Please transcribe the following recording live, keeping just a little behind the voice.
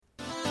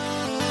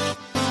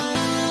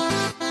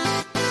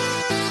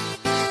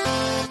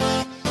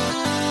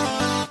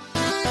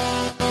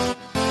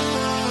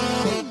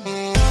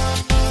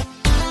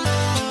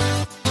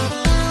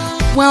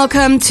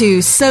Welcome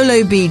to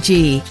Solo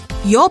BG,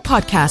 your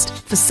podcast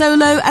for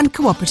solo and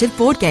cooperative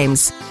board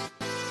games.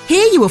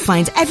 Here you will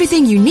find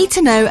everything you need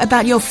to know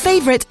about your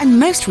favourite and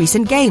most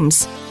recent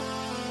games.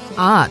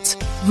 Art,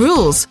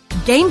 rules,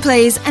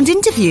 gameplays and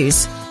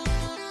interviews.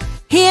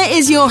 Here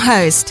is your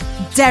host,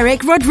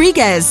 Derek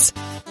Rodriguez.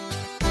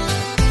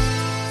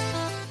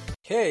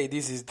 Hey,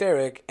 this is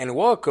Derek and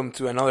welcome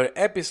to another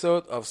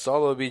episode of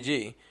Solo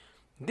BG.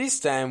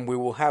 This time we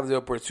will have the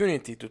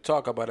opportunity to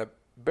talk about a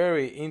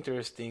very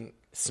interesting,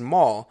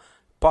 small,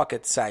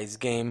 pocket-sized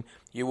game.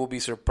 You will be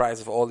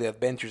surprised of all the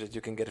adventures that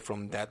you can get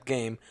from that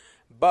game.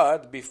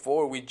 But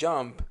before we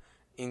jump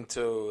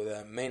into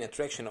the main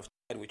attraction of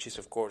tonight, which is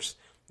of course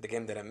the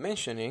game that I'm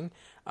mentioning,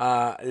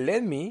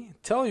 let me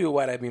tell you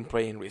what I've been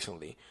playing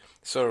recently.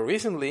 So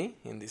recently,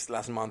 in this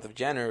last month of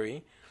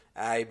January,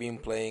 I've been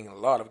playing a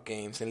lot of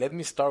games, and let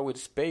me start with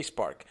Space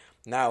Park.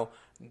 Now,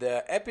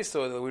 the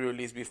episode that we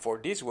released before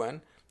this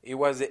one, it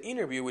was the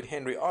interview with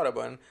Henry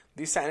Audubon,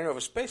 designer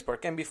of Space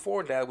Park, and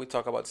before that we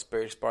talk about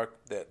Space Park,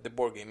 the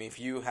board game. If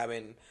you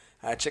haven't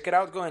checked it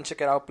out, go and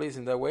check it out, please.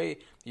 In that way,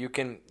 you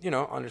can,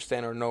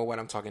 understand or know what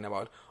I'm talking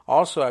about.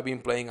 Also, I've been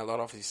playing a lot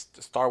of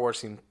Star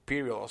Wars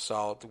Imperial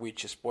Assault,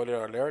 which,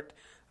 spoiler alert,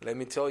 let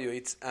me tell you,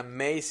 it's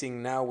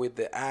amazing now with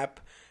the app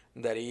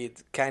that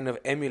it kind of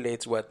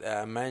emulates what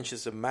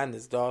Mansions of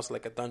Madness does,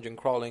 like a dungeon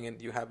crawling, and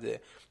you have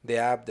the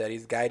app that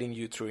is guiding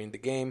you through in the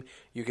game.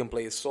 You can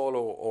play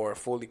solo or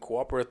fully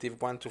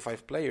cooperative, 1 to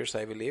 5 players,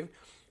 I believe,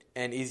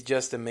 and it's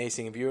just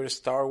amazing. If you're a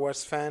Star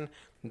Wars fan,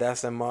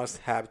 that's a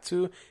must-have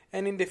too,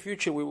 and in the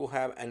future we will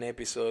have an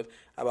episode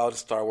about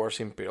Star Wars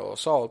Imperial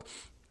Assault.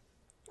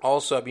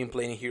 Also, I've been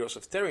playing Heroes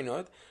of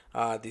Terranod,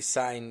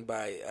 designed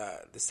by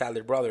the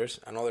Sadler brothers,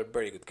 another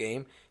very good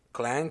game.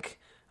 Clank,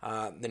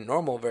 the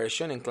normal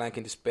version, and Clank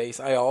into Space.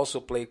 I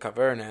also played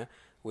Caverna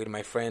with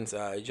my friends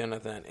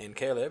Jonathan and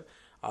Caleb.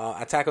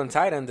 Attack on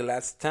Titan, The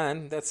Last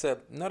Stand. That's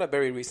not a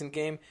very recent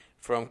game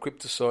from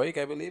Cryptozoic,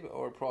 I believe,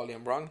 or probably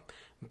I'm wrong.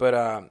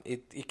 But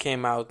it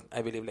came out,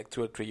 I believe, like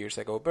 2 or 3 years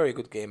ago. Very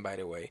good game, by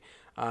the way.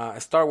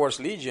 Star Wars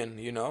Legion,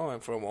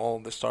 from all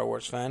the Star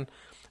Wars fan.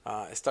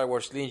 Star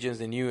Wars Legion's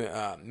the new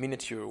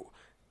miniature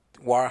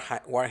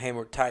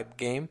Warhammer type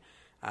game.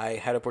 I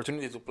had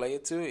opportunity to play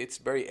it too. It's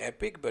very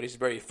epic, but it's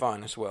very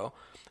fun as well.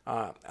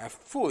 A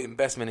full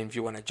investment if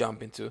you want to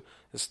jump into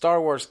the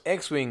Star Wars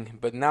X-Wing,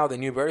 but now the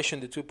new version,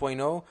 the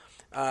 2.0.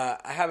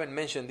 I haven't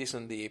mentioned this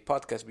on the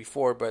podcast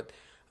before, but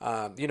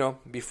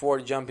before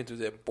jumping to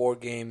the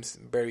board games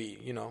very,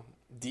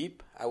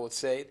 deep, I would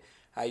say,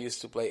 I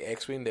used to play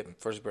X-Wing, the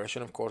first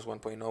version, of course,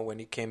 1.0, when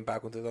it came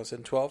back in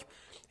 2012,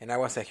 and I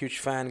was a huge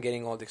fan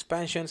getting all the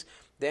expansions.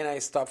 Then I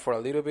stopped for a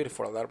little bit,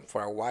 for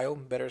a while,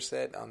 better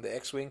said, on the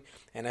X-Wing,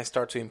 and I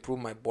start to improve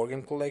my board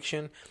game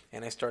collection,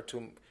 and I start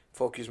to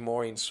focus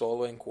more in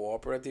solo and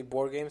cooperative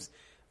board games.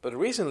 But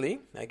recently,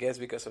 I guess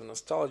because of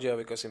nostalgia,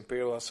 because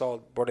Imperial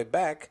Assault brought it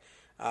back,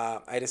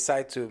 I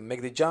decided to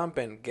make the jump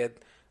and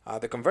get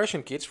the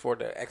conversion kits for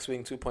the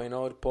X-Wing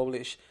 2.0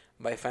 published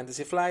by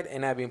Fantasy Flight,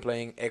 and I've been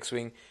playing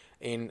X-Wing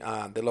in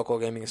the local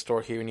gaming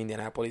store here in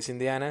Indianapolis,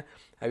 Indiana.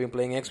 I've been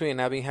playing X-Wing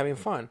and I've been having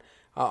fun.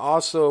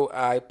 Also,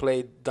 I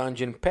played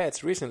Dungeon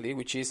Pets recently,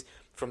 which is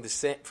from the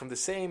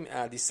same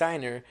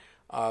designer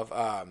of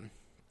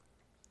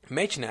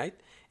Mage Knight,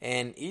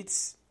 and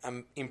it's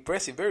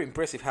impressive, very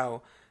impressive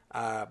how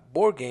a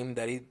board game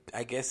that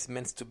I guess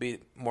meant to be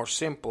more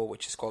simple,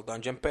 which is called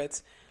Dungeon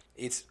Pets,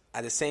 it's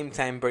at the same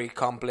time very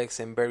complex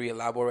and very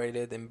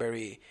elaborated and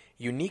very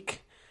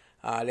unique,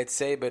 let's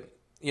say, but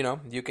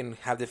you can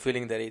have the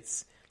feeling that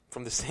it's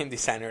from the same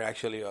designer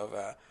actually of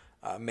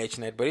Mage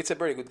Knight, but it's a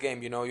very good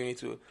game. You need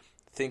to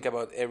think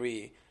about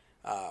every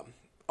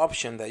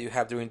option that you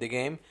have during the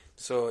game.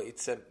 So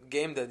it's a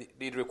game that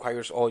it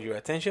requires all your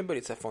attention, but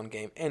it's a fun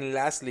game. And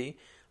lastly,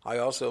 I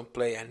also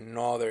play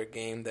another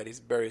game that is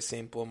very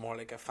simple, more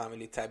like a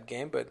family type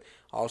game, but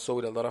also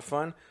with a lot of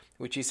fun,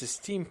 which is a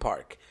Steam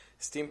Park.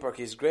 Steam Park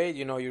is great.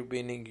 You're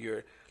building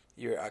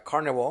your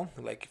carnival,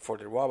 like for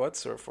the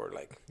robots or for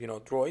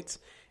droids.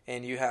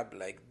 And you have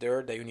like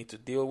dirt that you need to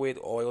deal with,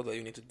 oil that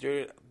you need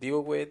to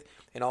deal with,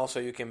 and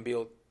also you can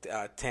build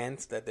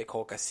tents that they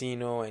call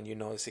casino, and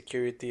the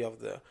security of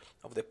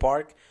the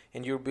park,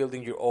 and you're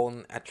building your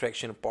own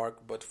attraction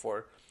park, but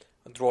for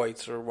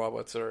droids or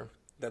robots or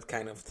that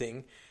kind of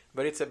thing.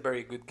 But it's a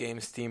very good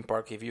game, Steam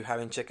Park. If you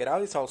haven't checked it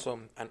out, it's also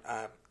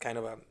kind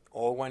of an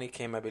old one. It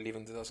came, I believe,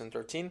 in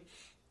 2013.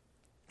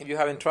 If you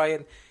haven't tried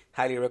it,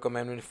 highly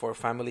recommend it for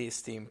family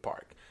Steam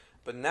Park.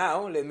 But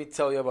now, let me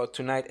tell you about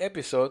tonight's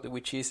episode,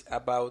 which is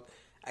about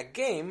a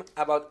game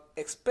about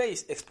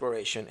space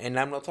exploration. And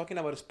I'm not talking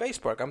about a Space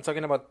Park, I'm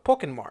talking about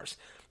Pocket Mars,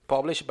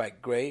 published by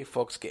Gray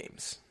Fox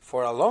Games.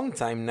 For a long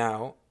time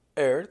now,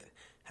 Earth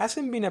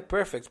hasn't been a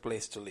perfect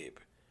place to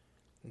live.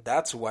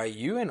 That's why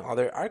you and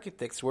other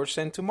architects were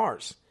sent to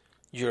Mars.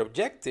 Your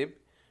objective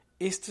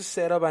is to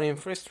set up an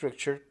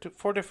infrastructure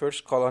for the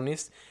first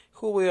colonists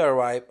who will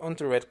arrive on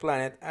the Red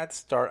Planet and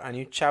start a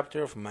new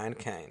chapter of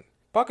mankind.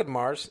 Pocket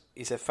Mars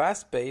is a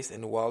fast-paced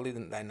and wildly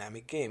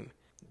dynamic game.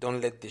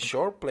 Don't let the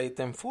short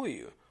playtime fool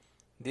you.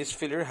 This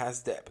filler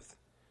has depth.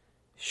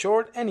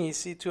 Short and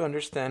easy to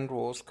understand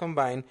rules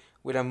combined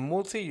with a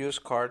multi-use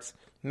cards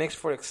makes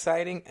for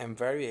exciting and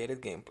varied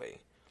gameplay.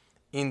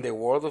 In the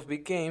world of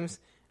big games,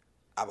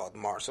 about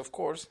Mars of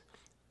course,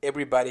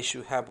 everybody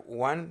should have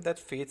one that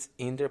fits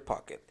in their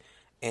pocket.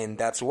 And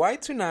that's why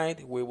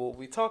tonight we will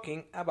be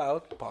talking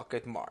about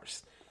Pocket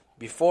Mars.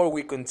 Before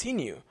we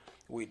continue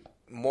with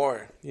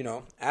more,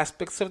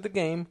 aspects of the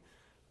game,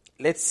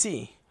 let's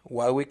see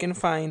what we can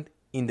find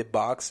in the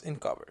box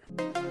and cover.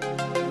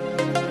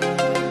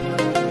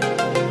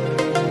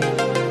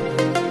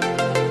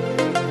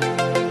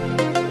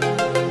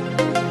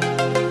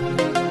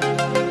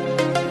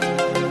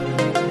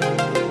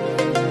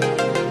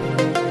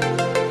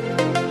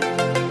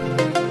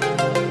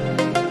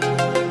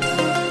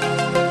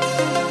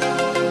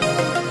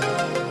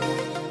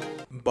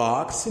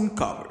 Box and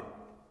cover.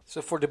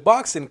 So for the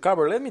box and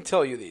cover, let me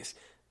tell you this.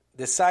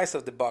 The size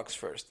of the box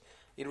first.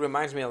 It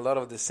reminds me a lot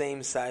of the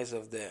same size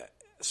of the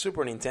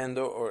Super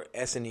Nintendo or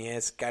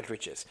SNES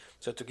cartridges.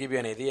 So to give you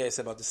an idea, it's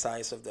about the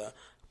size of the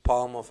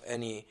palm of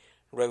any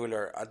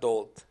regular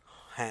adult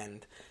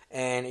hand.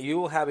 And you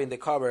will have in the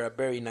cover a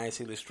very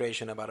nice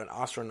illustration about an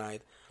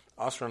astronaut,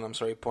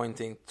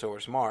 pointing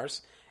towards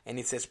Mars. And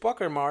it says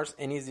Pocket Mars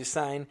and is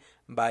designed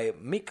by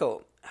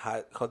Mikhail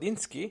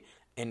Hodinsky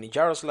and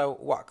Jaroslav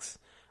Wax.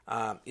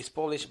 It's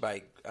published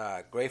by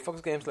Gray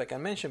Fox Games, like I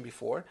mentioned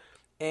before,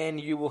 and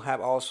you will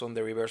have also on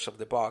the reverse of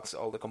the box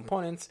all the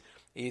components.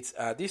 It's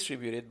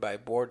distributed by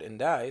Board and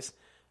Dice,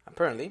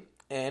 apparently,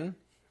 and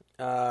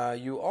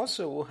you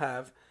also will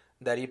have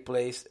that it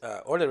plays,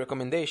 or the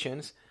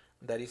recommendations,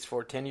 that is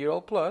for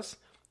 10-year-old plus.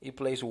 It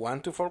plays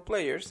 1 to 4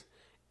 players,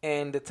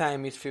 and the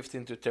time is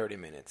 15 to 30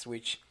 minutes,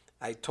 which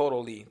I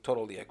totally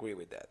agree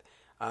with that.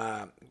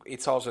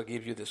 It also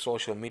gives you the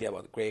social media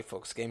about Gray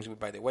Fox Games.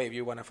 By the way, if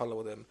you want to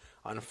follow them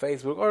on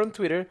Facebook or on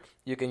Twitter,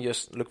 you can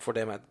just look for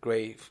them at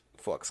Gray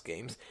Fox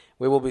Games.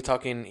 We will be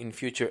talking in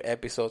future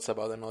episodes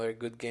about another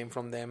good game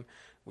from them,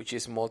 which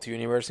is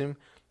Multi-Universium.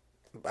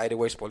 By the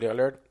way, spoiler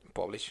alert,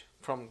 published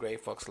from Gray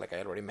Fox, like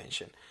I already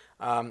mentioned.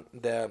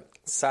 The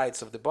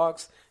sides of the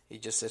box,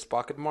 it just says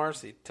Pocket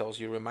Mars. It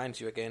reminds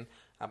you again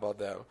about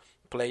the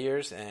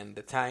players and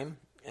the time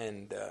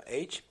and the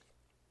age,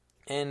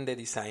 and the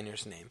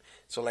designer's name.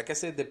 So like I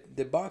said,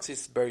 the box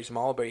is very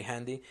small, very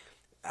handy.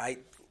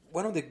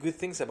 One of the good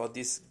things about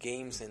these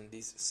games and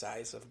this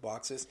size of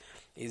boxes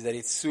is that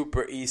it's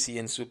super easy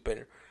and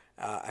super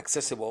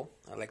accessible,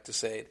 I like to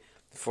say it,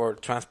 for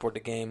transport the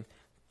game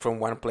from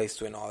one place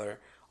to another.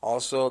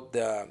 Also,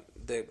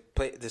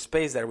 the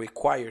space that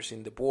requires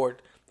in the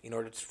board in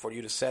order for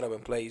you to set up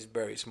and play is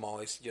very small.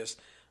 It's just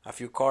a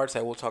few cards.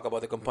 I will talk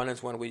about the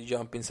components when we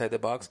jump inside the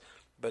box.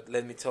 But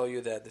let me tell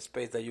you that the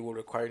space that you will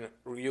require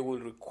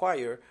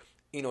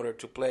in order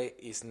to play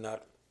is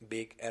not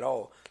big at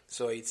all.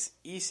 So it's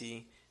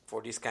easy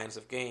for these kinds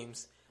of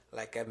games.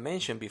 Like I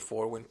mentioned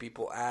before, when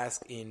people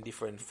ask in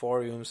different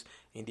forums,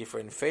 in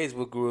different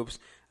Facebook groups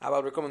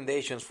about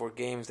recommendations for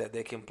games that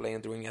they can play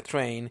during a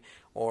train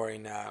or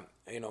in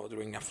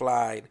during a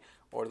flight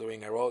or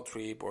during a road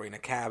trip or in a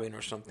cabin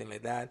or something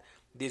like that,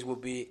 this will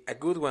be a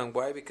good one.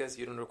 Why? Because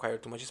you don't require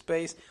too much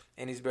space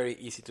and it's very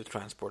easy to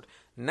transport.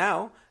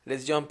 Now,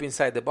 let's jump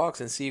inside the box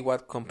and see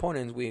what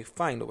components we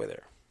find over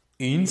there.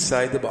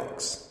 Inside the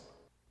box.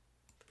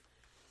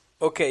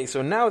 Okay,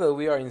 so now that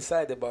we are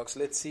inside the box,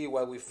 let's see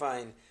what we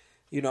find,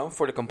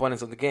 for the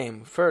components of the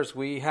game. First,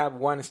 we have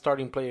one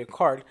starting player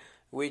card,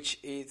 which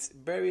is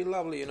very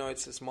lovely.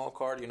 It's a small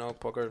card,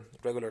 poker,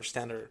 regular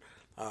standard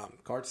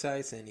card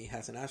size, and it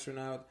has an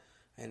astronaut.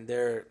 And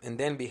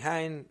then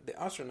behind the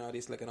astronaut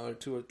is like another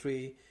 2 or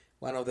 3.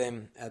 One of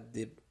them at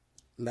the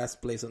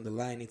last place on the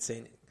line, it's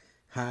saying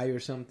hi or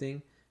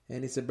something.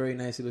 And it's a very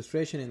nice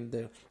illustration. And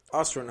the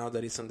astronaut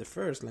that is on the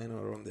first line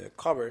or on the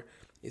cover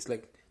is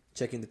like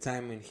checking the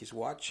time in his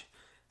watch.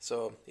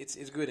 So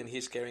it's good, and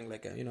he's carrying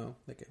like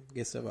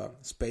a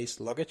space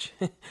luggage.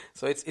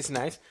 So it's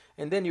nice.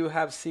 And then you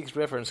have 6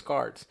 reference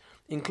cards,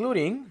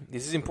 including,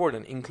 this is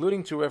important,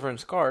 2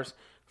 reference cards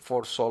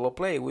for solo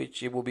play,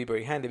 which it will be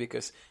very handy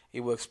because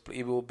it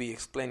will be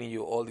explaining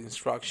you all the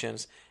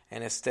instructions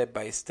and a step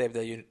by step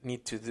that you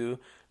need to do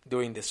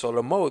during the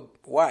solo mode.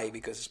 Why?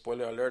 Because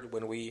spoiler alert,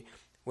 when we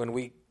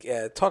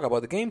talk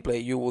about the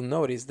gameplay, you will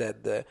notice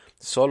that the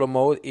solo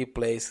mode, it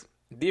plays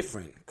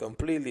different,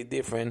 completely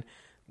different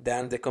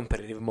than the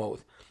competitive mode.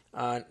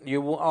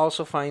 You will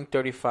also find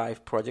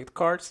 35 project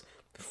cards,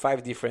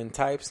 5 different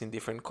types in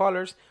different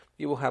colors.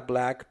 You will have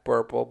black,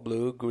 purple,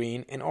 blue,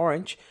 green, and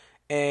orange.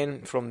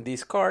 And from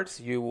these cards,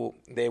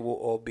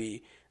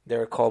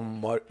 they're called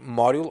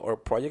module or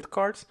project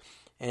cards,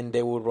 and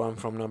they will run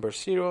from number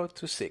 0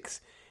 to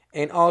 6.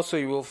 And also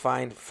you will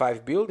find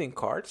 5 building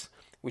cards,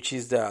 which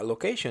is the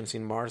locations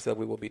in Mars that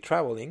we will be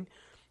traveling.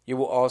 You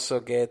will also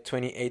get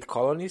 28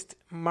 colonist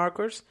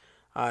markers,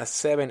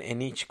 7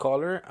 in each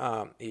color.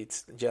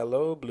 It's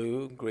yellow,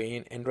 blue,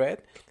 green, and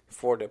red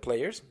for the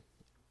players.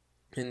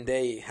 And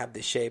they have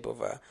the shape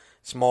of a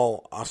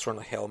small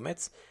astronaut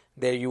helmets.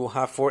 There you will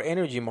have 4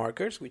 energy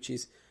markers, which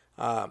is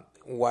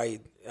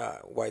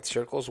white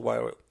circles,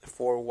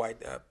 four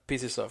white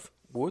pieces of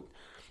wood,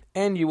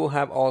 and you will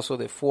have also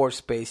the 4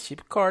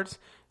 spaceship cards,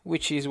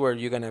 which is where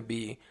you're gonna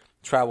be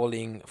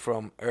traveling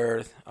from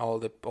Earth, all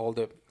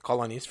the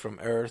colonies from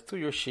Earth to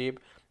your ship,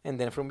 and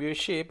then from your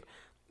ship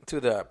to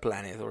the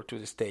planet or to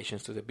the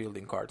stations, to the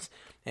building cards.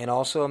 And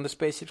also on the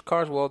spaceship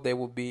cards, well,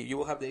 you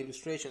will have the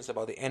illustrations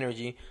about the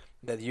energy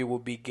that you will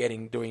be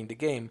getting during the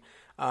game.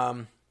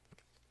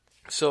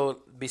 So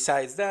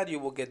besides that, you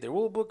will get the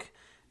rule book.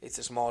 It's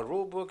a small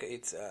rule book.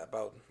 It's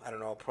about, I don't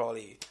know,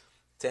 probably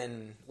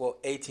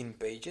 18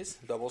 pages,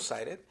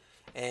 double-sided,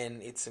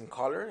 and it's in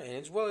color, and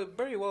it's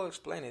very well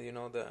explained.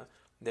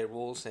 The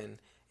rules, and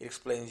it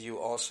explains you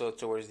also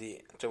towards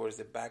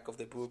the back of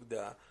the book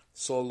the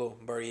solo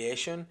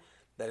variation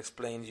that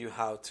explains you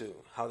how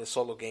the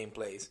solo game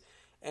plays.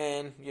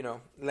 And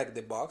like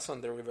the box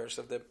on the reverse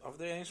of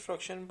the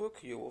instruction book,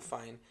 you will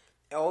find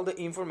all the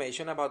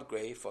information about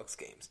Gray Fox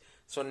Games.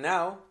 So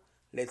now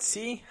let's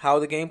see how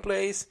the game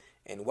plays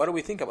and what do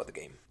we think about the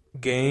game.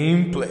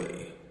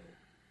 Gameplay.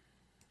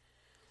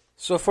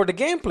 So for the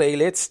gameplay,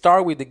 let's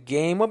start with the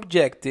game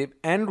objective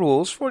and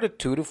rules for the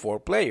 2 to 4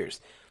 players.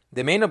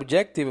 The main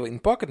objective in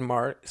Pocket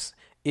Mars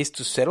is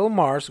to settle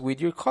Mars with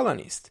your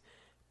colonists.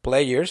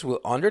 Players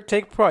will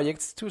undertake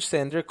projects to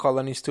send their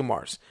colonies to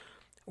Mars,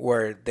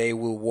 where they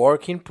will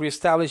work in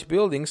pre-established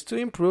buildings to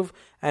improve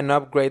and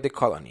upgrade the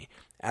colony,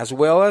 as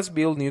well as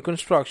build new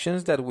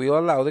constructions that will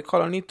allow the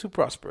colony to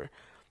prosper.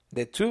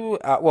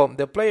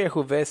 The player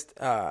who best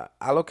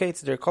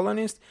allocates their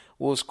colonists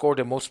will score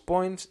the most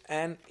points,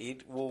 and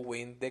it will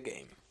win the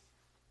game.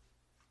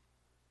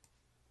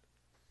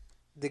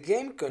 The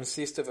game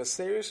consists of a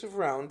series of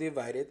rounds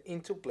divided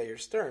into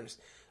players' turns.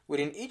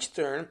 Within each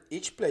turn,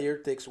 each player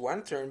takes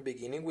one turn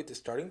beginning with the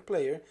starting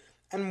player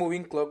and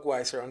moving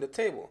clockwise around the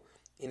table.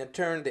 In a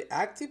turn, the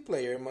active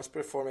player must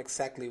perform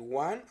exactly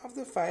one of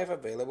the 5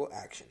 available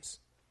actions.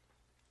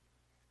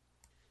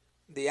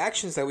 The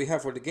actions that we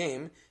have for the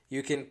game,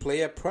 you can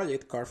play a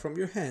project card from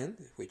your hand,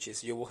 which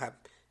is you will have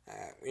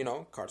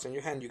cards in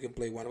your hand. You can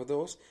play one of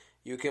those.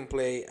 You can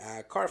play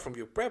a card from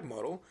your prep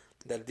model,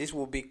 that this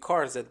will be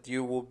cards that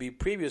you will be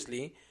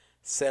previously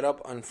set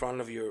up in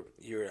front of your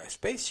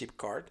spaceship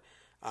card.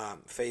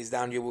 Face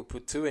down, you will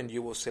put 2 and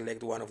you will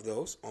select one of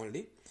those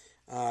only.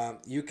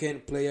 You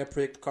can play a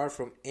project card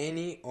from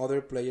any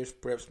other player's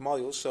preps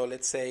module. So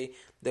let's say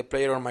the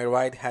player on my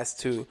right has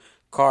 2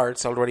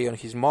 cards already on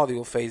his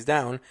module face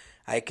down.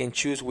 I can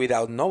choose,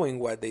 without knowing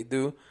what they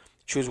do,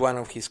 choose one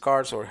of his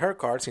cards or her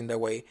cards. In that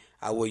way,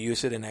 I will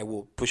use it and I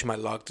will push my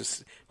luck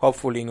to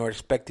hopefully or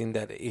expecting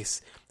that it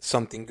is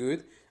something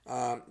good.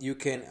 You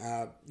can,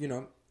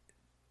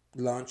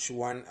 launch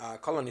one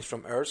colonist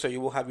from Earth. So you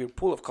will have your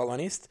pool of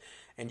colonists,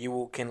 and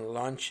you can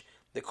launch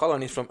the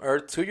colonists from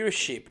Earth to your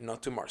ship,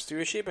 not to Mars, to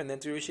your ship, and then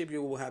to your ship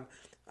you will have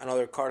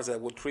another cards that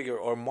will trigger,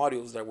 or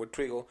modules that will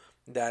trigger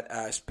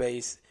that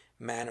space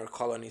man or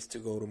colonist to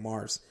go to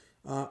Mars.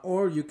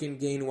 Or you can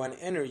gain 1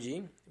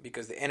 energy,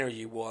 because the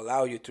energy will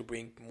allow you to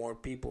bring more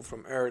people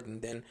from Earth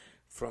and then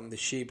from the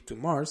ship to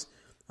Mars.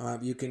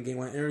 You can gain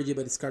 1 energy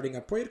by discarding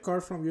a project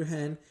card from your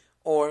hand,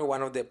 or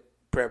one of the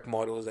prep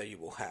models that you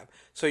will have.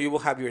 So you will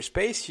have your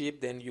spaceship,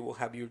 then you will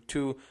have your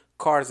 2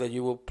 cards that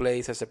you will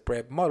place as a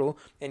prep model,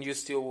 and you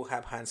still will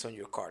have hands on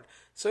your card.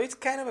 So it's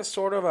kind of a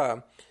sort of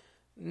a,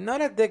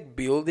 not a deck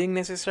building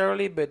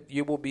necessarily, but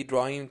you will be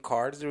drawing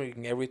cards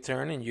during every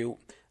turn, and you,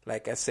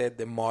 like I said,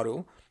 the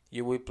model,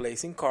 you will be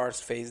placing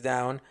cards face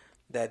down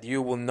that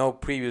you will know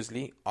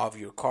previously of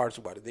your cards,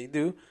 what they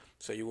do.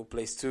 So you will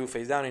place 2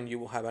 face down, and you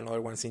will have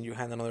another ones in your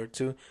hand, another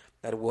 2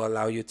 that will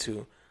allow you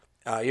to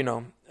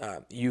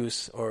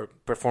use or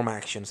perform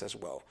actions as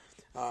well.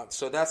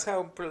 So that's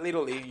how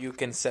literally you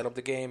can set up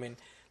the game, and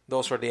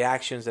those are the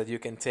actions that you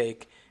can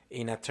take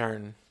in a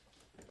turn.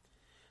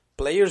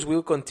 Players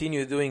will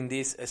continue doing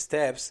these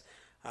steps,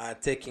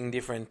 taking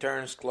different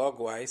turns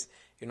clockwise,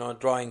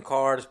 drawing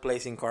cards,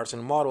 placing cards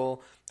on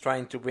model,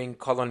 trying to bring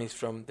colonies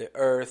from the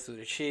Earth to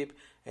the ship,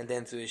 and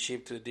then to the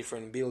ship to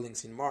different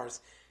buildings in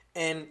Mars.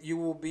 And you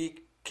will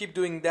keep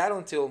doing that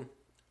until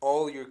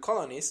all your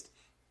colonists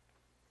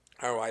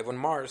arrive on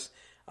Mars.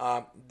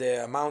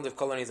 The amount of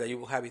colonies that you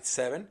will have is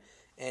 7,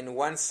 and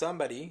once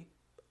somebody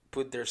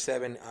put their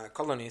 7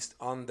 colonists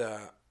on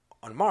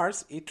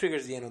Mars, it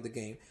triggers the end of the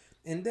game,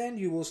 and then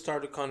you will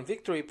start to count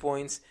victory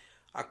points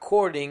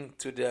according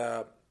to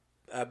the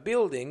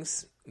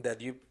buildings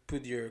that you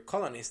put your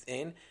colonists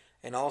in,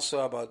 and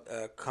also about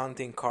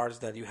counting cards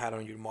that you had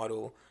on your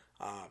model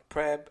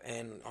prep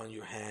and on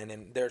your hand.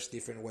 And there's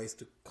different ways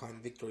to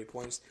count victory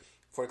points.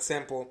 For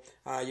example,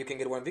 you can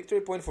get 1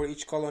 victory point for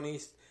each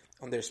colonist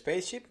on their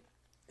spaceship.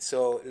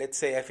 So let's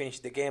say I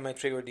finished the game, I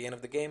triggered the end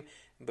of the game,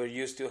 but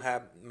you still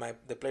have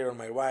the player on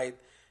my right,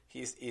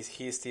 he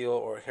still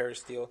or her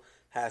still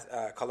has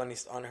a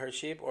colonist on her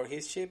ship or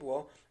his ship.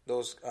 Well,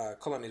 those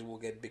colonists will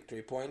get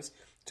victory points.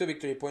 2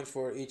 victory points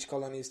for each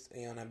colonist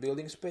on a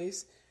building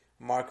space,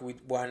 marked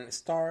with 1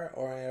 star,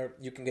 or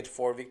you can get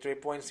 4 victory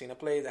points in a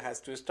play that has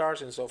 2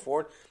 stars, and so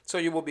forth. So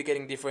you will be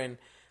getting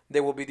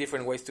there will be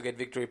different ways to get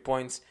victory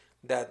points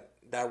that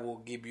will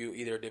give you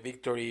either the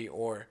victory,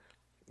 or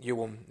you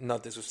will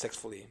not the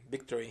successfully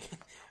victory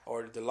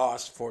or the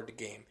loss for the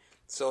game.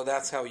 So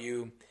that's how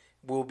you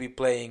will be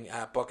playing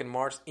Pocket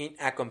Mars in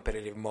a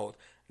competitive mode.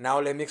 Now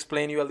let me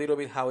explain you a little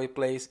bit how it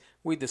plays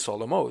with the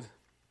solo mode.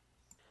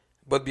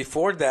 But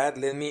before that,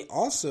 let me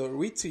also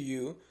read to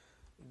you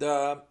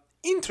the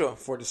intro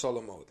for the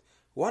solo mode.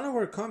 One of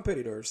our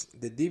competitors,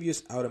 the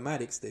Devious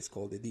Automatics, that's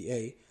called the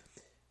DA,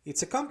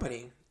 it's a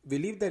company,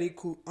 believed that it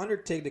could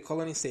undertake the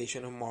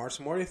colonization of Mars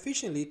more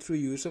efficiently through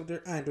use of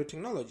their Android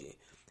technology.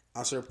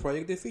 As our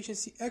project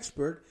efficiency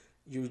expert,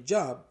 your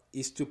job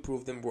is to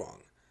prove them wrong.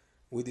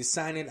 We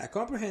designed a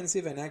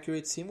comprehensive and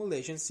accurate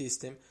simulation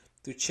system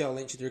to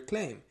challenge their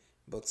claim,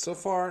 but so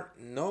far,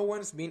 no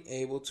one's been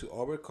able to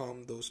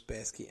overcome those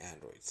pesky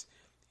androids.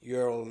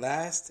 Your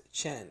last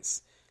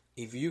chance.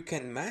 If you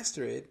can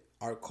master it,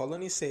 our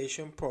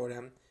colonization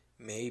program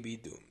may be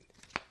doomed.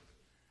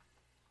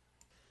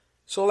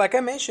 So like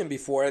I mentioned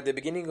before at the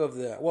beginning of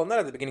the, well, not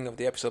at the beginning of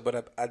the episode,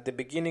 but at the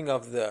beginning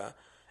of the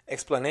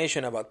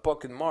explanation about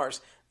Pocket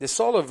Mars, the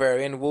solo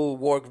variant will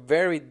work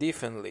very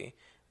differently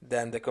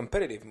than the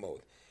competitive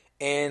mode.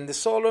 And the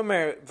solo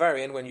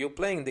variant, when you're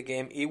playing the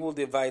game, it will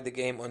divide the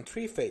game on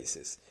 3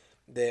 phases: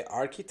 the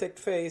architect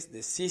phase,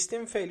 the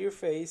system failure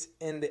phase,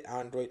 and the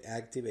Android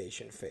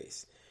activation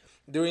phase.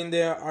 During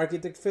the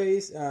architect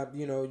phase,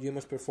 you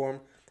must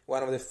perform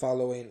one of the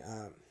following.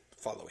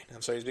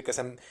 I'm sorry, it's because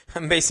I'm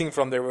basing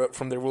from the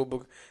rule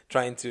book,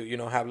 trying to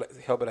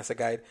help it as a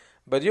guide.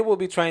 But you will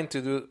be trying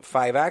to do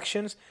 5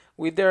 actions,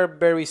 which they are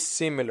very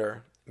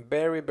similar,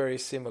 very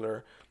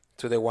similar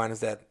to the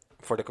ones that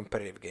for the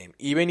competitive game.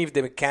 Even if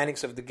the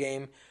mechanics of the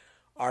game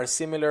are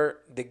similar,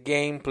 the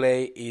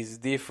gameplay is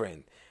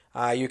different.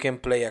 You can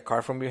play a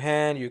card from your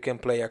hand. You can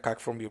play a card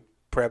from your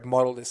prep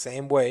model the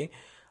same way.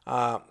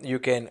 You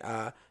can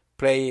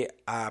play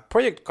a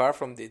project card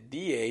from the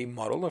DA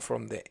model or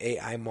from the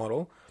AI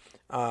model.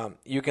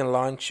 You can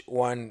launch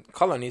one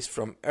colonist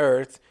from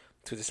Earth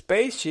to the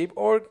spaceship,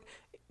 or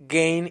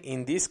gain,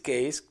 in this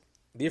case,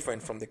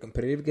 different from the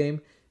competitive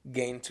game,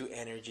 gain 2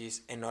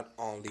 energies and not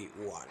only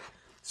 1.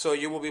 So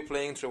you will be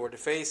playing through the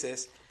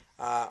phases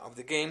of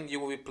the game. You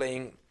will be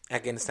playing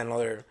against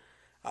another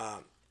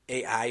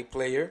AI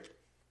player,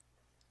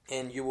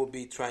 and you will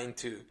be trying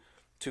to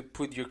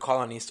put your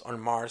colonists on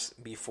Mars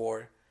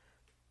before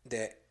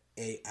the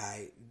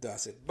AI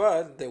does it.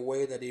 But the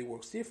way that it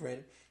works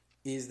different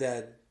is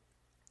that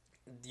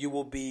you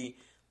will be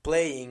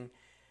playing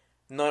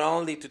not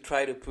only to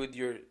try to put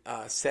your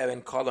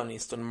 7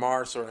 colonists on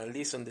Mars, or at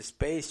least on the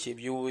spaceship.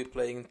 You will be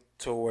playing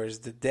towards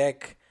the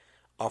deck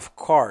of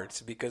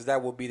cards, because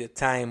that will be the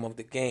time of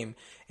the game.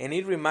 And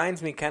it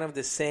reminds me kind of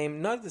the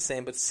same, not the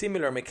same, but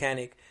similar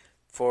mechanic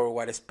for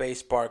what a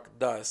Space Park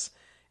does,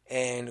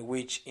 and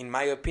which, in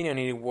my opinion,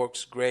 it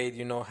works great.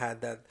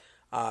 Had that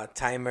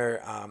timer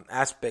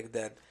aspect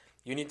that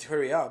you need to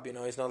hurry up.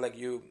 It's not like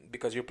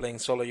because you're playing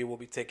solo, you will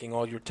be taking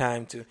all your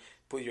time to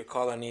put your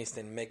colonists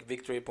and make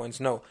victory points.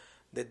 No,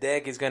 the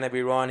deck is going to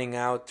be running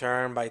out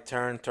turn by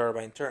turn,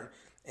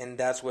 and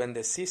that's when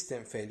the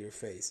system failure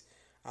phase.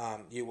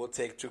 You will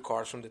take 2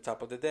 cards from the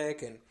top of the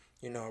deck and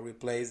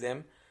replace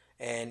them.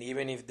 And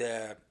even if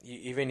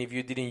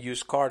you didn't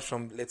use cards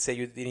from, let's say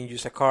you didn't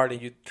use a card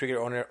and you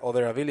trigger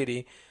other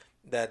ability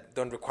that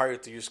don't require you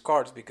to use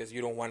cards because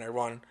you don't want to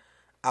run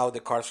out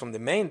the cards from the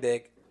main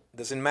deck,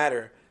 doesn't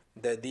matter.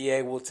 The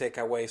DA will take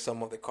away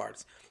some of the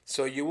cards.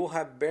 So you will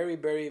have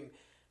very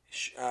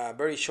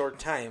short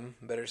time,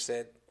 better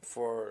said,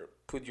 for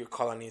put your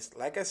colonies,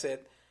 like I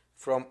said,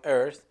 from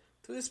Earth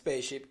to the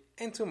spaceship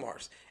and to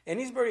Mars. And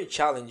it's very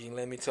challenging,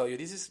 let me tell you.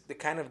 This is the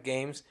kind of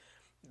games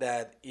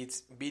that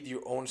it's beat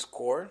your own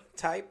score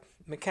type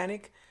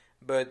mechanic,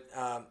 but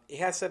it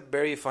has a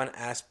very fun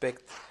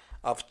aspect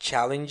of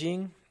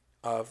challenging,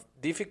 of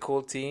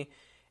difficulty,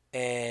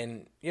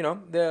 and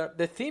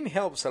the theme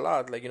helps a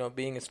lot. Like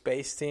being a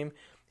space theme,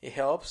 it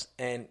helps,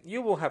 and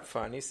you will have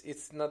fun.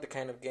 It's not the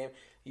kind of game.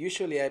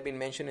 Usually, I've been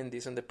mentioning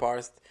this in the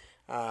past.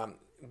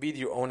 Beat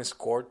your own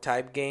score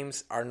type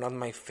games are not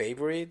my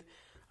favorite.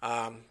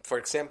 For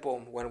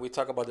example, when we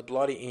talk about the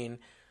Bloody Inn,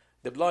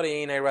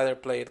 I rather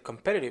play it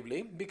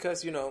competitively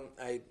because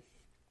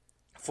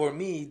for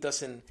me, it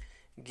doesn't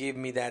give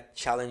me that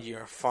challenging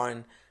or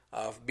fun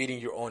of beating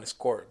your own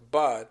score.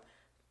 But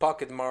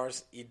Pocket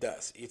Mars, it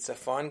does. It's a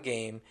fun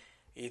game.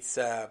 It's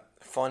a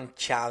fun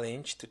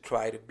challenge to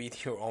try to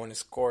beat your own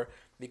score,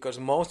 because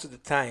most of the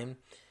time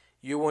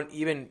you won't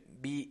even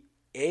be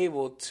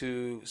able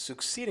to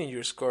succeed in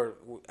your score.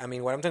 I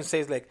mean, what I'm trying to say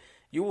is, like,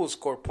 you will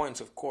score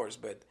points, of course,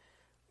 but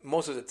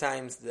most of the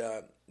times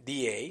the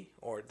DA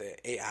or the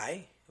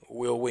AI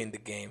will win the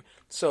game.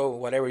 So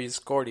whatever you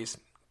scored is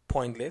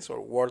pointless or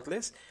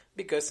worthless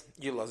because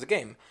you lost the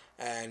game.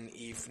 And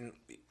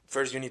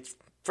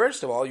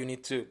first of all you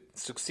need to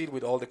succeed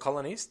with all the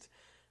colonists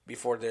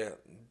before the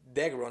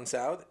deck runs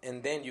out,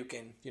 and then you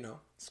can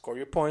score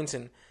your points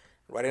and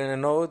write it in a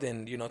note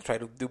and try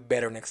to do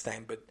better next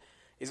time. But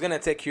it's gonna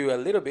take you a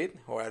little bit,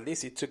 or at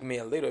least it took me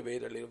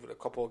a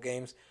couple of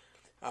games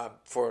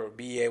for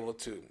being able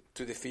to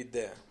defeat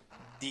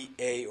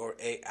DA or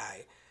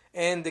AI.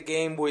 And the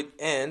game would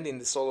end in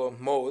the solo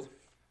mode.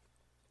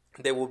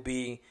 They will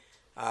be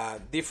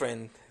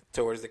different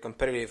towards the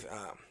competitive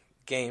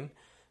game.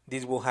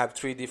 This will have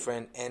 3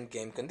 different end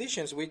game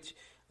conditions, which,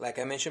 like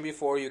I mentioned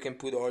before, you can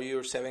put all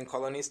your 7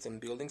 colonists and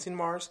buildings in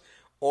Mars,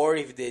 or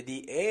if the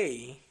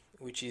DA,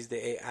 which is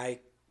the AI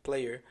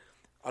player,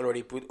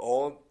 already put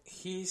all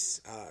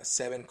his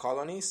 7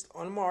 colonists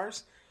on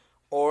Mars,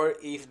 or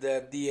if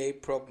the DA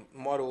prop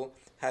model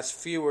has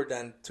fewer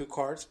than 2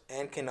 cards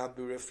and cannot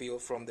be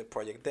refilled from the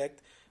project deck,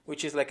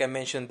 which is, like I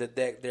mentioned,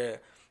 the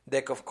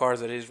deck of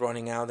cards that is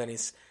running out and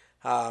is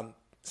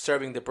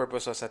serving the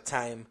purpose as a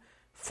time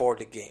for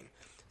the game.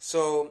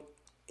 So,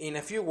 in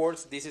a few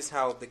words, this is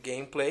how the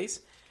game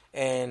plays.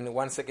 And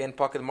once again,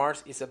 Pocket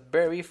Mars is a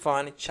very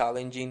fun,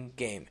 challenging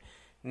game.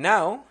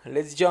 Now,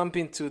 let's jump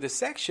into the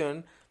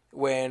section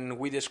when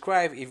we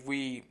describe if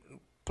we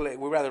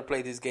rather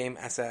play this game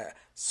as a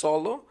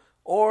solo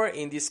or,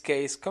 in this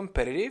case,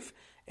 competitive,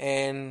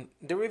 and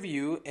the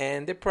review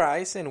and the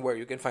price and where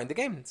you can find the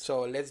game.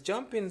 So let's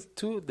jump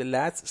into the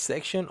last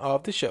section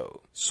of the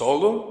show.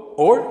 Solo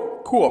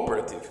or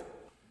cooperative?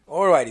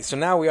 Alrighty, so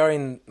now we are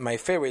in my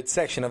favorite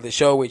section of the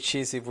show, which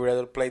is if we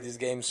rather play this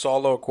game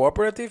solo or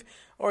cooperative,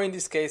 or in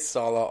this case,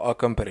 solo or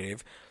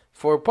competitive.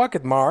 For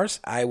Pocket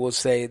Mars, I will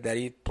say that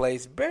it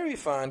plays very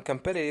fun,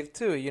 competitive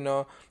too. You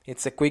know,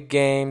 it's a quick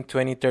game,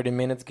 20-30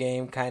 minutes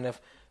game, kind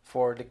of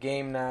for the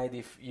game night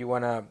if you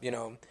want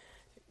to,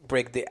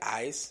 break the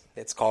ice,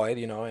 let's call it,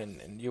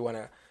 and you want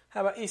to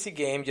have an easy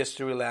game just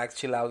to relax,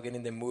 chill out, get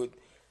in the mood,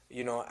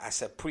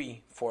 as a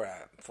for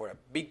a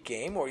big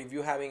game. Or if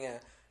you're having a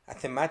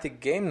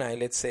thematic game night,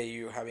 let's say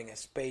you're having a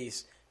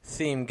space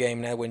theme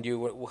game night when you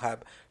will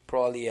have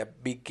probably a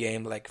big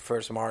game like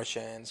First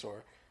Martians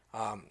or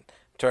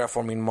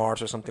Terraforming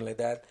Mars or something like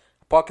that.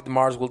 Pocket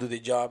Mars will do the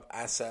job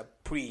as a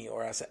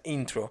or as an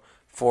intro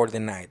for the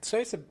night. So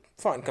it's a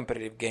fun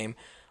competitive game,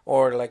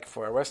 or like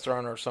for a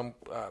restaurant or some,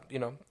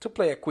 to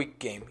play a quick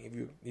game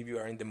if you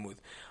are in the mood.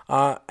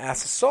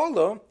 As a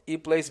solo,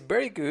 it plays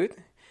very good.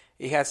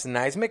 It has a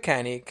nice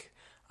mechanic.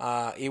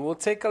 It will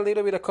take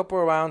a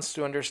couple of rounds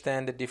to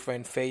understand the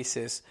different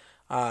phases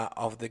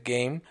of the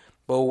game.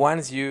 But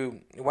once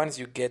you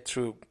get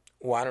through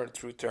 1 or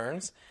 2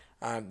 turns,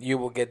 you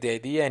will get the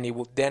idea, and it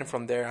will then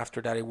from there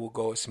after that it will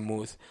go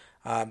smooth.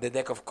 The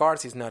deck of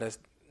cards is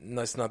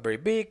it's not very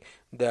big.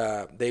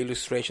 The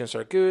illustrations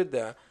are good.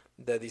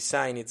 The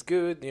design is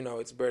good.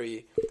 It's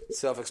very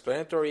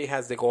self-explanatory. It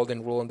has the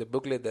golden rule in the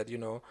booklet that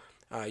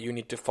you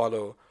need to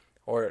follow,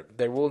 or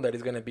the rule that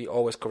is going to be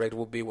always correct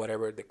will be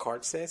whatever the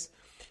card says.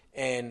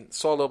 And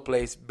solo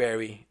plays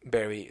very,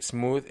 very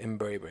smooth and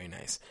very, very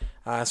nice.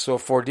 So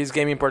for this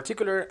game in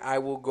particular, I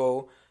will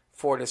go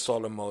for the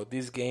solo mode.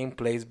 This game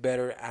plays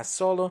better as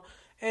solo,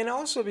 and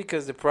also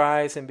because the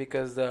price and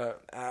because the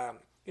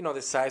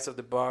the size of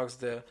the box,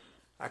 the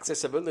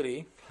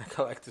accessibility, like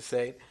I like to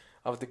say,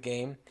 of the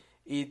game,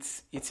 it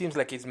seems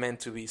like it's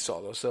meant to be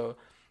solo. So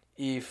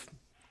if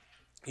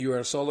you're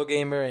a solo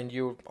gamer and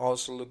you're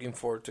also looking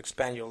to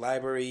expand your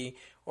library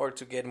or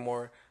to get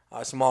more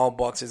small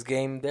boxes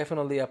game,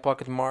 definitely a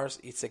Pocket Mars.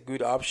 It's a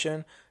good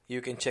option.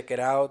 You can check it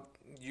out.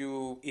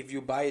 If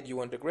you buy it, you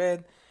won't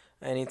regret,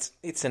 and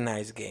it's a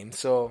nice game.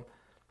 So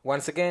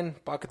once again,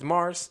 Pocket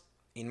Mars,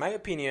 in my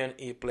opinion,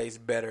 it plays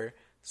better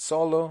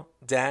solo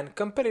than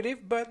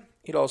competitive, but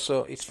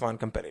it's fun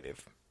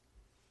competitive.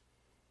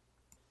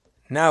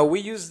 Now we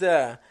use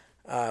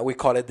we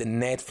call it the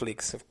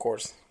Netflix, of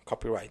course,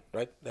 copyright,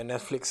 right? The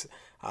Netflix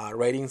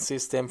rating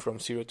system from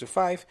 0 to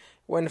 5.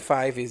 When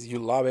 5 is you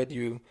love it,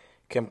 you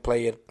can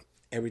play it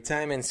every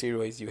time, and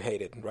 0 is you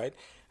hate it, right?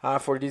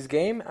 For this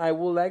game, I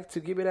would like to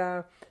give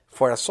it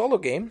for a solo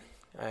game,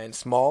 and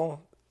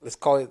small, let's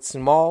call it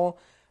small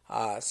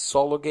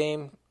solo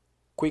game,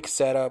 quick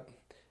setup,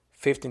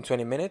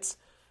 15-20 minutes.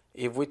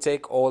 If we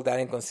take all that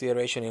in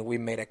consideration and we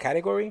made a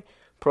category,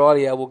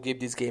 probably I will give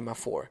this game a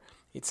 4.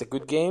 It's a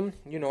good game.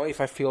 If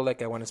I feel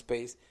like I want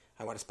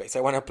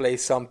to play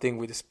something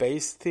with a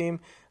space theme,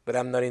 but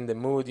I'm not in the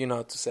mood,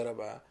 to set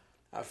up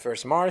a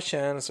First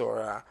Martians or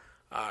a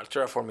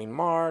Terraforming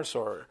Mars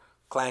or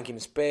Clanking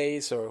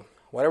Space or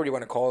whatever you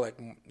want to call it,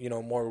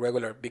 more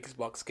regular big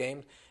box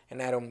games.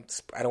 And I don't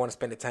want to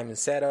spend the time in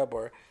setup,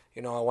 or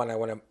I want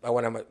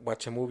to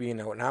watch a movie in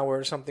an hour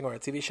or something, or a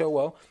TV show.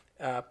 Well,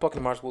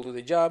 Pocket Mars will do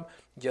the job.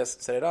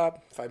 Just set it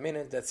up, 5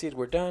 minutes, that's it,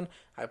 we're done.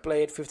 I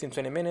play it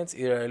 15-20 minutes,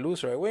 either I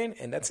lose or I win,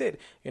 and that's it.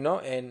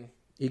 And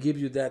it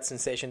gives you that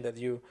sensation that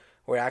you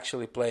were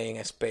actually playing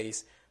a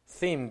space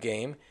theme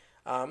game.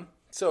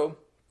 So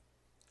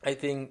I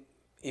think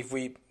if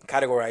we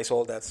categorize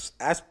all those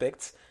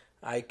aspects,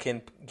 I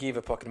can give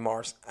a Pocket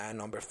Mars a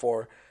number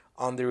 4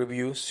 on the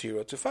review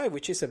 0 to 5,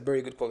 which is a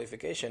very good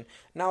qualification.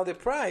 Now the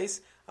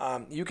price,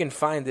 you can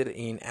find it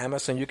in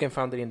Amazon, you can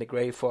find it in the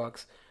Gray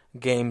Fox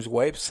Games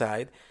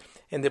website,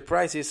 and the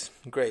price is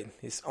great.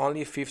 It's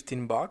only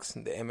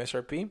 $15, the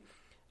MSRP.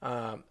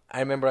 I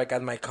remember I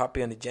got my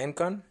copy on the Gen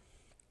Con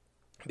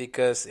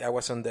because I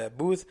was on the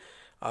booth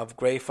of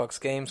Gray Fox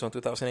Games on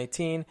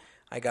 2018.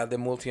 I got the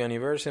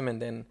multi-universum,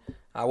 and then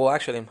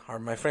actually,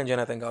 my friend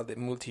Jonathan got the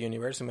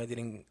multi-universum.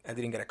 I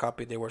didn't get a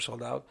copy; they were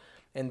sold out.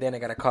 And then I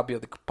got a copy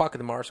of the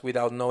Pocket Mars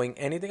without knowing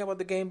anything about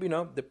the game.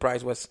 The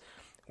price was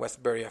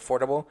very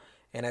affordable,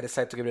 and I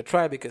decided to give it a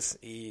try because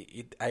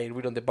I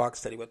read on the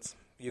box that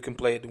you can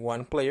play it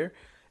one player,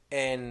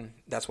 and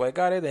that's why I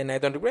got it, and I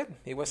don't regret.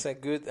 It was a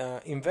good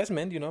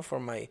investment, for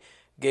my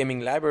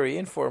gaming library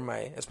and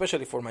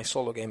especially for my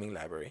solo gaming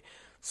library.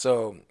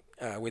 So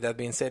with that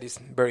being said, it's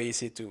very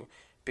easy to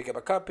pick up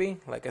a copy.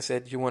 Like I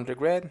said, you won't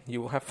regret,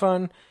 you will have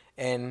fun,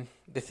 and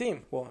the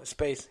theme,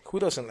 space. Who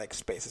doesn't like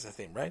space as a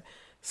theme, right?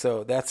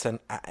 So that's an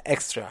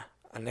extra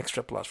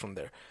plus from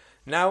there.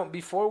 Now,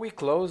 before we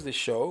close the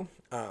show,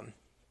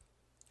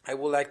 I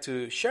would like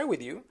to share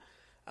with you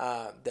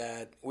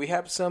that we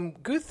have some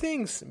good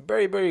things,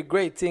 very, very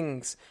great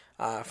things,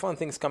 fun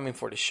things coming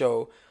for the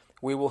show.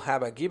 We will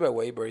have a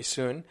giveaway very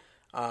soon.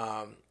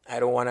 I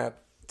don't want to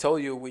tell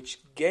you which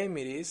game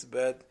it is,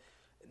 but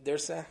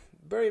there's a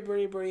very,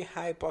 very, very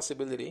high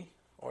possibility,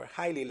 or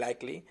highly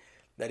likely,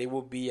 that it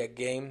will be a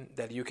game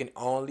that you can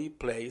only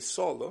play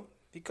solo,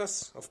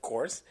 because, of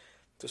course,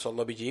 to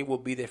Solo BG will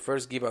be the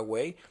first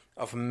giveaway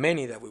of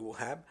many that we will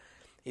have.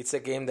 It's a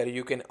game that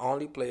you can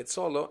only play it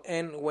solo,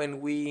 and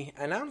when we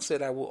announce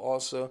it, I will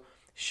also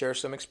share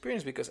some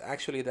experience, because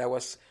actually that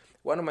was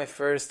one of my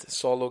first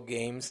solo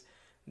games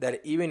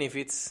that, even if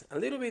it's a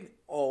little bit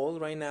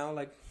old right now,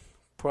 like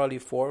probably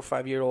 4 or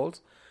 5 year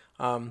olds,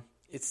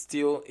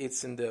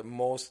 it's in the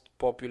most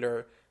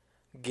popular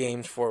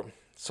games for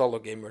solo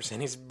gamers,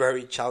 and it's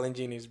very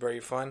challenging, it's very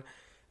fun.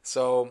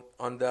 So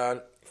on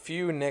the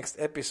few next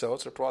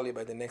episodes, or probably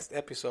by the next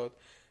episode,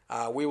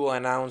 we will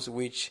announce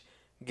which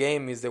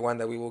game is the one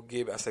that we will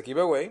give as a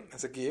giveaway,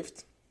 as a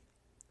gift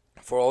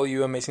for all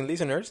you amazing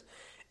listeners,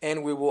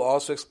 and we will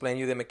also explain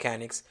you the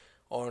mechanics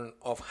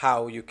of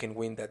how you can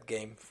win that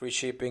game. Free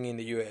shipping in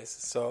the US.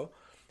 So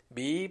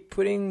be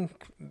putting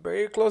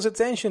very close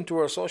attention to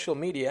our social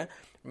media.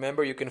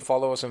 Remember, you can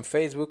follow us on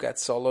Facebook at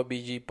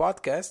SoloBG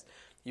Podcast.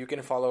 You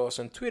can follow us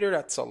on Twitter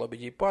at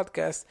SoloBG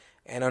Podcast,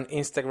 and on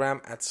Instagram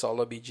at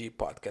SoloBG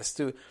Podcast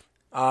too.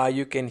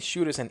 You can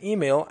shoot us an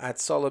email at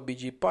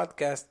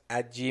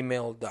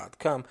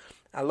solobgpodcast@gmail.com.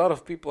 A lot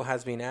of people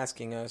has been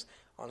asking us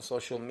on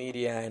social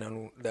media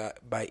and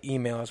by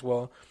email as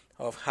well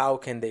of how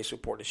can they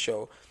support the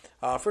show.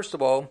 First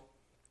of all,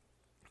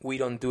 we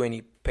don't do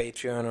any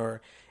Patreon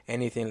or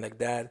anything like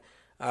that.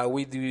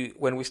 We do,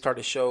 when we started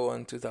the show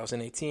in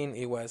 2018,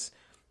 it was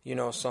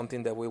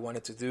something that we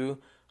wanted to do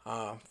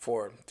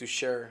to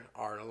share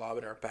our love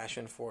and our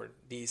passion for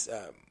this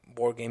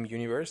board game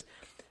universe.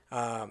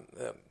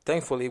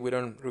 Thankfully, we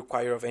don't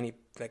require of any,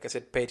 like I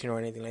said, Patreon or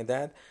anything like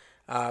that.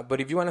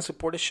 But if you want to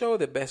support the show,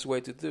 the best way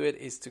to do it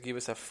is to give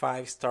us a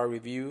 5-star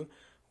review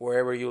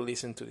wherever you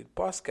listen to this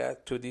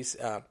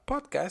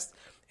podcast,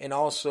 and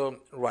also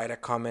write a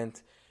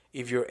comment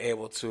if you're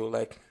able to.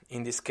 Like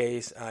in this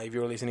case, if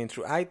you're listening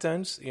through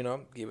iTunes,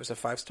 give us a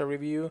 5-star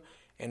review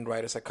and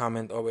write us a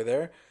comment over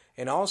there.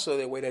 And also,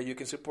 the way that you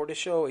can support the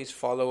show is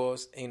follow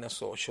us in a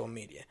social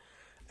media.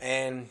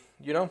 And,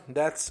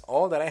 that's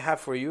all that I have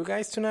for you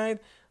guys tonight.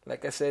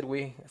 Like I said,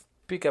 we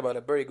speak about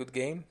a very good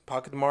game,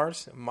 Pocket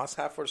Mars, must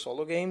have for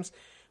solo games.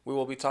 We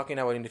will be talking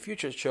about in the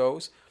future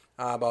shows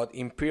about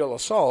Imperial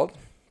Assault.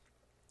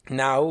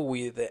 Now,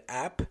 with the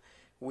app,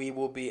 we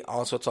will be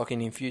also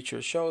talking in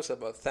future shows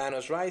about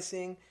Thanos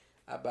Rising,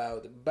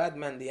 about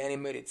Batman the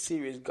Animated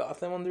Series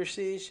Gotham Under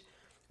Siege.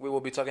 We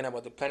will be talking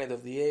about the Planet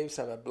of the Apes,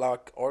 about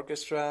Black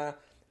Orchestra,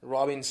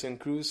 Robinson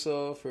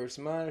Crusoe, First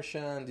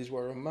Martian, This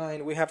War of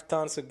Mine. We have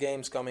tons of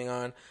games coming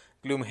on.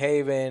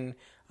 Gloomhaven.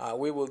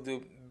 We will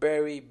do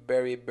very,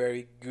 very,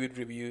 very good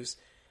reviews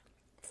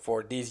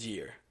for this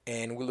year.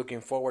 And we're looking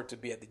forward to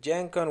be at the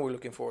Gen Con. We're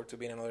looking forward to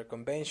being at other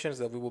conventions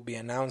that we will be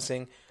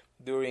announcing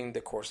during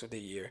the course of the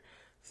year.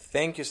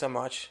 Thank you so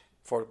much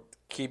for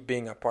keep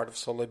being a part of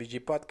Solo BG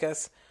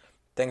Podcast.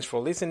 Thanks for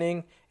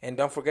listening, and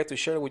don't forget to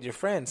share it with your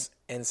friends.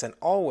 And as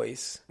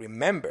always,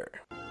 remember,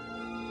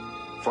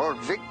 for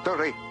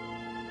victory,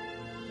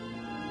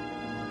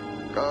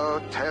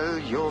 go tell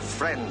your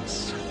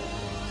friends.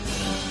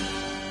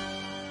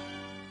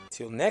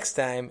 Till next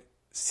time,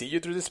 see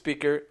you through the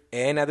speaker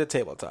and at the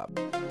tabletop.